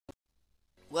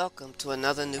Welcome to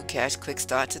another Gnucash Quick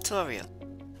Start tutorial.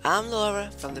 I'm Laura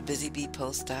from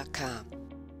thebusybeepost.com.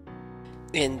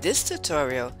 In this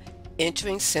tutorial,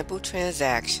 entering simple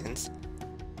transactions,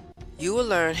 you will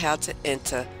learn how to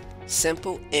enter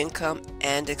simple income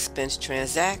and expense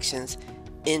transactions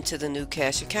into the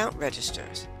Gnucash account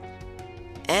registers.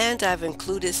 And I've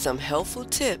included some helpful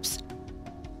tips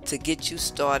to get you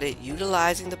started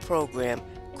utilizing the program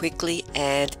quickly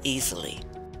and easily.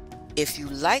 If you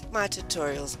like my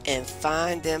tutorials and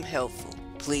find them helpful,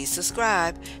 please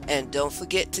subscribe and don't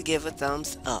forget to give a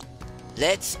thumbs up.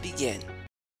 Let's begin.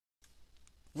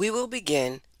 We will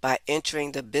begin by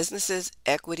entering the business's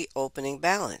equity opening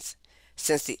balance,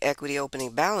 since the equity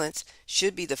opening balance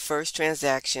should be the first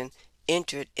transaction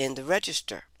entered in the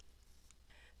register.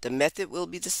 The method will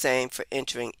be the same for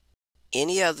entering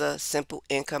any other simple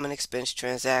income and expense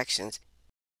transactions.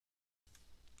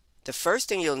 The first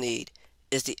thing you'll need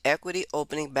is the equity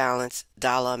opening balance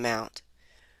dollar amount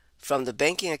from the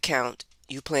banking account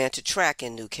you plan to track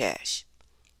in Gnucash.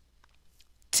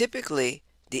 Typically,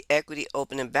 the equity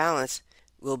opening balance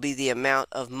will be the amount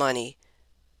of money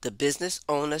the business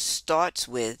owner starts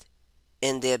with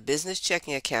in their business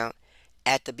checking account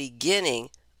at the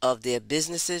beginning of their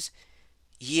business's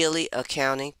yearly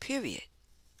accounting period.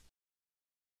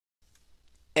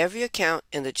 Every account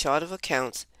in the chart of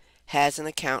accounts has an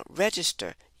account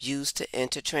register used to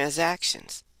enter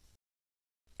transactions.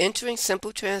 Entering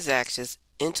simple transactions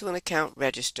into an account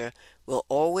register will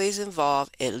always involve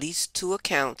at least two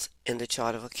accounts in the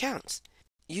chart of accounts.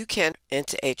 You can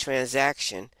enter a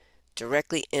transaction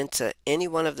directly into any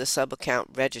one of the sub-account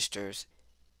registers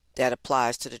that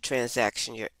applies to the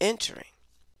transaction you're entering.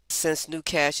 Since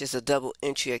Gnucash is a double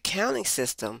entry accounting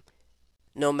system,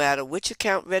 no matter which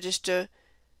account register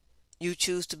you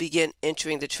choose to begin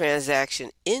entering the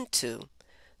transaction into,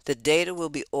 the data will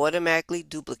be automatically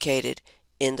duplicated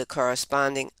in the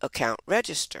corresponding account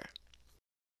register.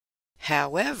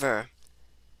 However,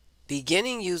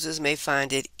 beginning users may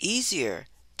find it easier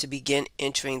to begin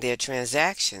entering their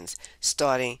transactions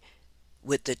starting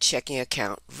with the checking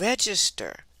account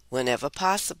register whenever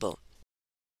possible.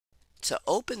 To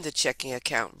open the checking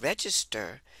account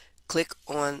register, click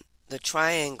on the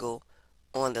triangle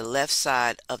on the left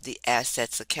side of the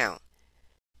Assets account.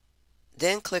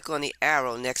 Then click on the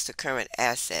arrow next to Current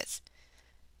Assets.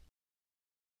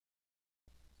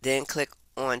 Then click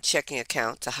on Checking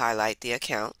Account to highlight the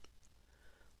account.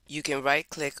 You can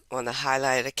right-click on the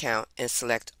highlighted account and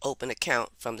select Open Account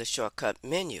from the shortcut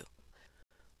menu.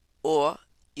 Or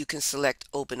you can select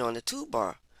Open on the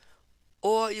toolbar.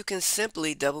 Or you can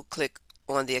simply double-click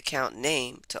on the account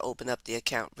name to open up the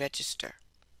account register.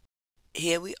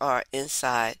 Here we are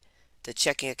inside the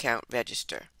checking account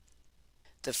register.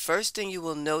 The first thing you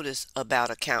will notice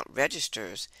about account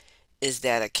registers is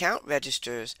that account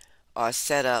registers are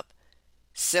set up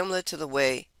similar to the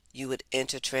way you would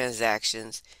enter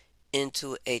transactions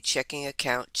into a checking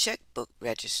account checkbook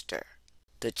register.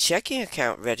 The checking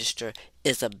account register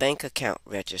is a bank account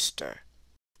register.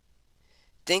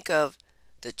 Think of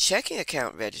the checking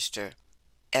account register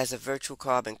as a virtual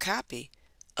carbon copy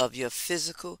of your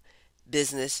physical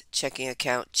business checking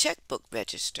account checkbook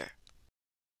register.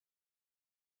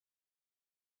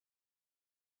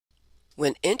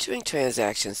 When entering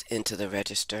transactions into the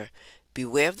register,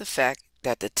 beware of the fact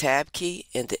that the Tab key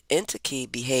and the Enter key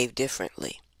behave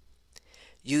differently.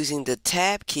 Using the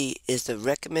Tab key is the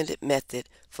recommended method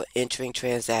for entering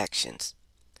transactions.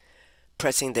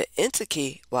 Pressing the Enter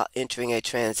key while entering a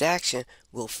transaction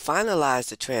will finalize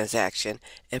the transaction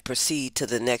and proceed to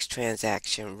the next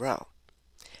transaction row.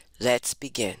 Let's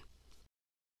begin.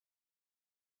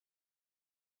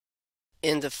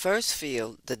 In the first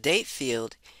field, the Date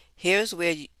field, here's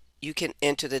where you can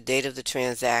enter the date of the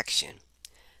transaction.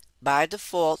 By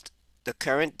default, the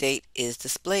current date is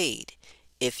displayed.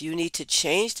 If you need to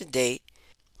change the date,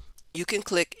 you can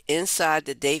click inside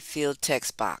the Date field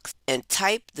text box and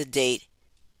type the date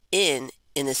in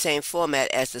the same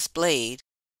format as displayed,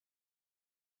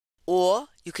 or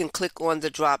you can click on the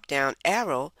drop-down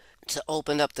arrow to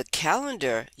open up the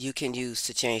calendar you can use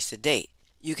to change the date.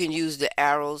 You can use the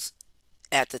arrows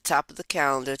at the top of the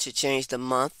calendar to change the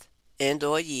month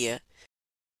and/or year.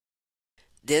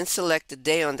 Then select the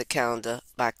day on the calendar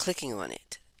by clicking on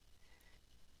it.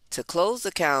 To close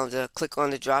the calendar, click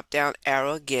on the drop-down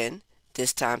arrow again,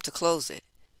 this time to close it.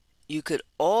 You could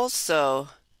also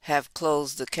have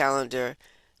closed the calendar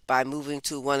by moving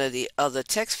to one of the other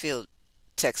text field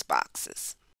text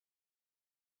boxes.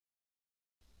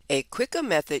 A quicker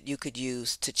method you could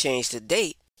use to change the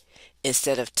date,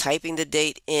 instead of typing the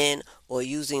date in or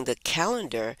using the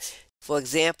calendar, for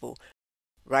example,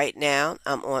 Right now,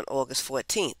 I'm on August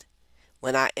 14th.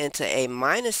 When I enter a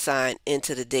minus sign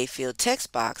into the date field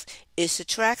text box, it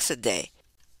subtracts a day.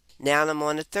 Now I'm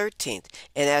on the 13th,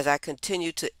 and as I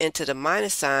continue to enter the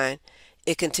minus sign,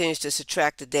 it continues to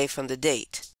subtract the day from the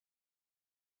date.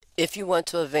 If you want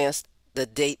to advance the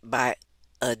date by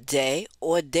a day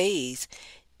or days,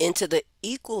 enter the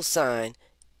equal sign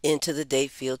into the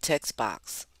date field text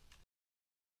box.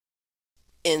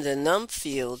 In the num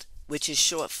field, which is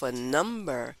short for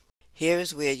number, here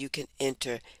is where you can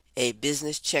enter a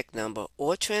business check number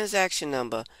or transaction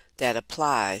number that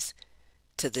applies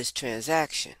to this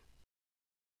transaction.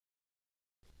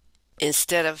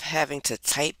 Instead of having to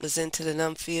type this into the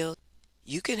num field,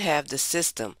 you can have the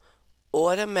system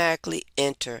automatically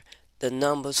enter the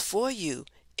numbers for you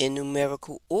in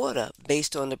numerical order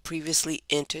based on the previously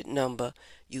entered number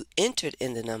you entered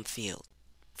in the num field.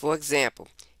 For example,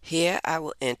 here I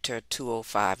will enter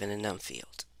 205 in the num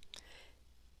field,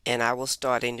 and I will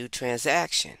start a new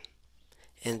transaction.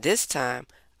 And this time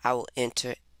I will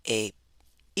enter a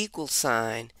equal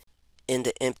sign in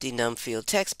the empty num field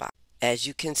text box. As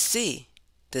you can see,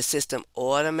 the system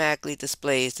automatically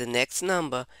displays the next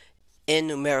number in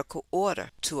numerical order,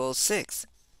 206.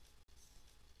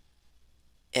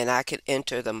 And I can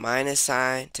enter the minus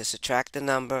sign to subtract the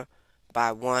number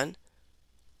by 1,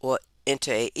 or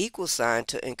enter a equal sign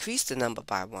to increase the number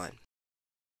by 1.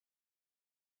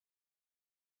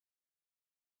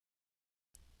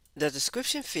 The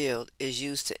description field is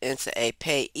used to enter a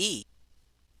payee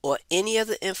or any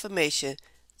other information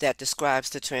that describes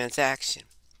the transaction.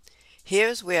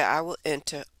 Here's where I will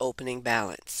enter opening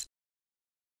balance.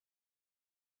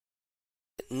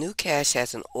 Gnucash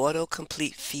has an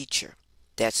autocomplete feature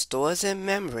that stores in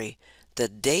memory the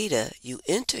data you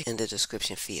enter in the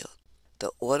description field.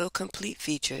 The autocomplete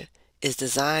feature is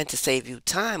designed to save you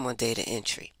time on data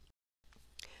entry.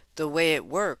 The way it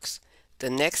works,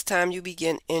 the next time you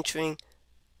begin entering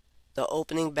the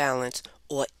opening balance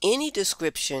or any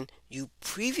description you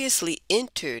previously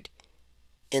entered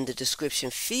in the description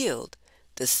field,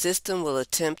 the system will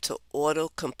attempt to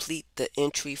auto-complete the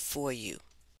entry for you.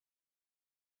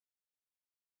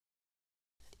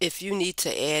 If you need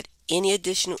to add any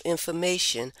additional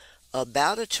information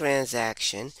about a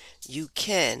transaction, you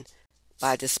can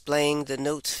by displaying the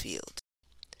notes field.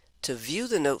 To view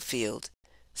the note field,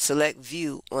 select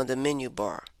View on the menu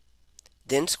bar.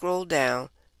 Then scroll down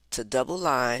to Double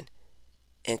Line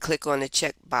and click on the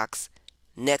checkbox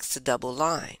next to Double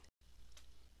Line.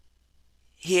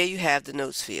 Here you have the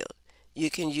notes field. You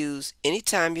can use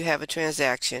anytime you have a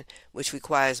transaction which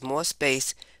requires more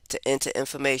space to enter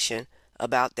information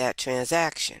about that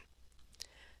transaction.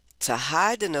 To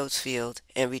hide the notes field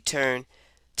and return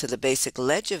to the basic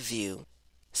ledger view,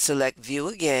 select View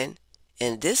again,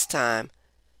 and this time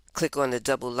click on the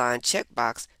double line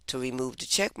checkbox to remove the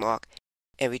check mark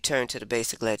and return to the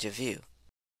basic ledger view.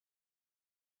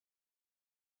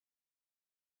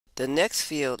 The next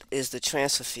field is the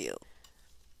transfer field.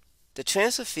 The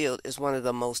transfer field is one of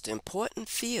the most important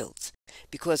fields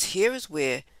because here is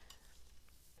where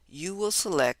you will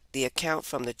select the account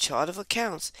from the chart of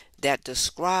accounts that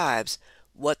describes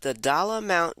what the dollar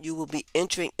amount you will be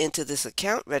entering into this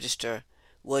account register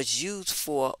was used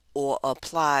for or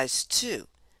applies to.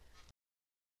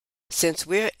 Since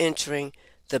we're entering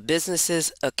the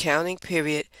business's accounting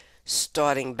period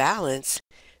starting balance,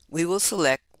 we will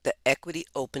select the equity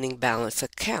opening balance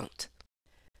account.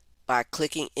 By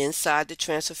clicking inside the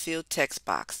transfer field text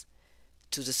box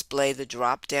to display the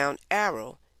drop-down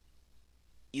arrow,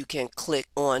 you can click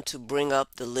on to bring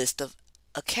up the list of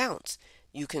accounts.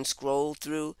 You can scroll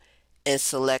through and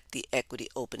select the equity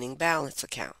opening balance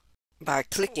account by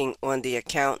clicking on the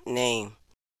account name.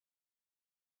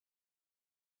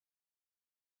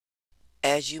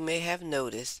 As you may have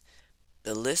noticed,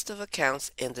 the list of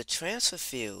accounts in the transfer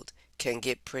field can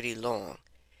get pretty long,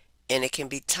 and it can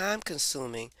be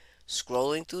time-consuming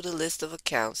scrolling through the list of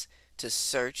accounts to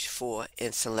search for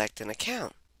and select an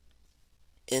account.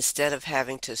 Instead of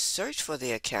having to search for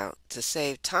the account to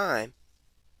save time,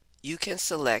 you can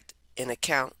select an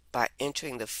account by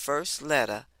entering the first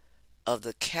letter of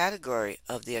the category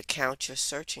of the account you're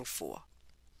searching for.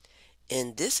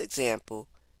 In this example,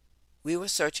 we were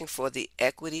searching for the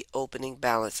equity opening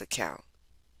balance account.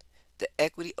 The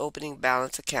equity opening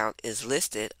balance account is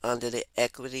listed under the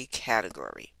equity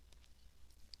category.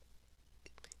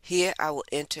 Here I will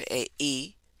enter a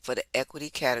E for the equity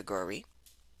category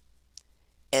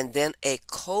and then a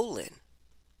colon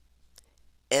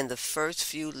and the first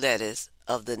few letters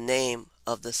of the name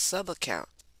of the sub-account.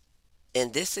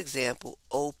 In this example,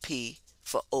 OP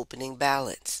for opening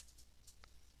balance.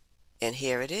 And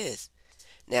here it is.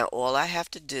 Now all I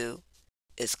have to do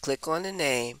is click on the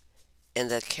name and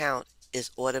the account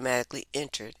is automatically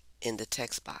entered in the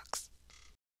text box.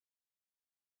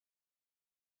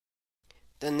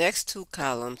 The next two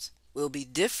columns will be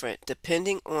different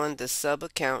depending on the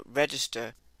sub-account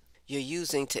register you're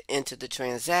using to enter the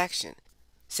transaction.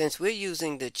 Since we're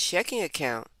using the checking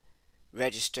account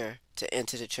register to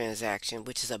enter the transaction,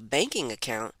 which is a banking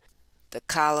account, the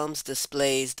columns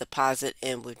displays deposit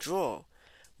and withdrawal,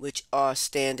 which are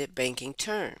standard banking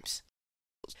terms.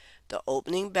 The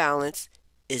opening balance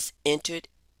is entered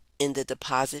in the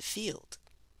deposit field.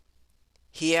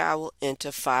 Here I will enter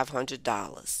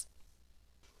 $500.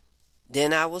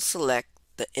 Then I will select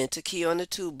the enter key on the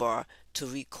toolbar to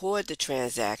record the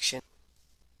transaction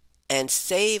and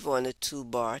save on the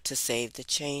toolbar to save the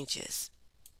changes.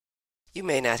 You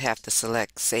may not have to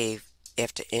select save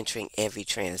after entering every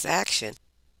transaction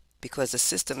because the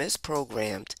system is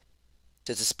programmed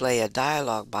to display a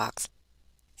dialog box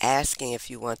asking if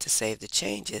you want to save the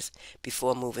changes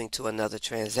before moving to another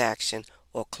transaction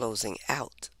or closing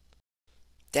out.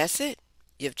 That's it.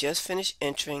 You've just finished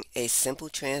entering a simple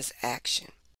transaction.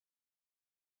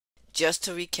 Just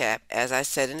to recap, as I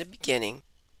said in the beginning,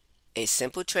 a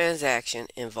simple transaction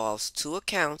involves two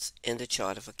accounts in the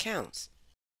chart of accounts.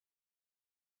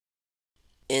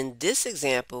 In this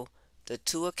example, the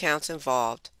two accounts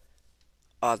involved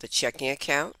are the checking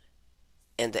account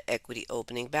and the equity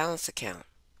opening balance account.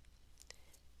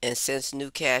 And since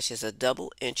Gnucash is a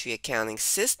double entry accounting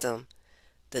system,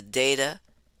 the data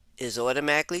is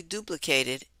automatically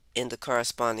duplicated in the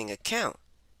corresponding account,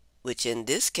 which in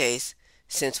this case,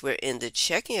 since we're in the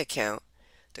checking account,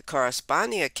 the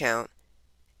corresponding account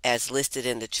as listed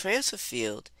in the transfer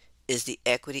field is the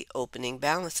equity opening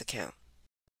balance account.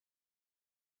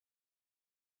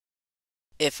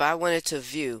 If I wanted to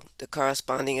view the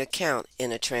corresponding account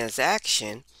in a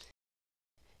transaction,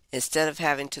 instead of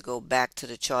having to go back to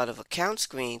the chart of account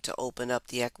screen to open up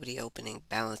the equity opening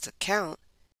balance account,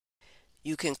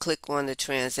 you can click on the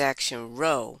transaction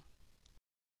row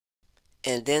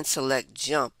and then select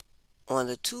jump on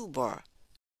the toolbar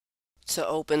to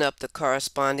open up the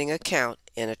corresponding account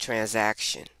in a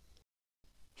transaction.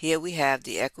 Here we have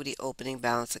the equity opening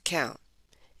balance account,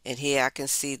 and here I can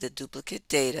see the duplicate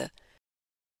data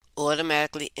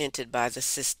automatically entered by the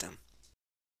system.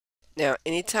 Now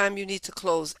anytime you need to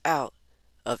close out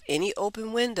of any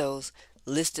open windows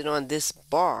listed on this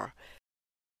bar,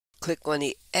 click on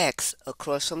the X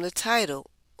across from the title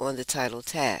on the Title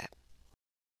tab.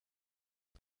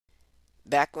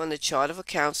 Back on the Chart of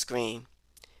Accounts screen,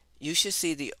 you should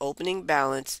see the opening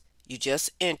balance you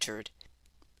just entered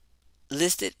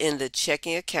listed in the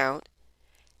checking account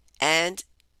and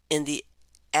in the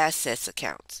assets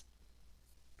accounts.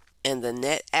 And the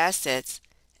net assets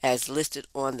as listed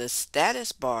on the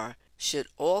status bar should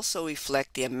also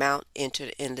reflect the amount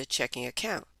entered in the checking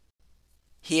account.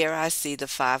 Here I see the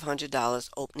 $500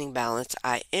 opening balance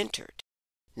I entered.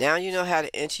 Now you know how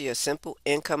to enter your simple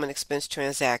income and expense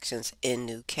transactions in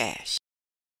Gnucash.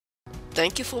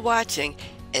 Thank you for watching,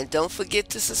 and don't forget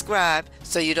to subscribe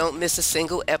so you don't miss a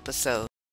single episode.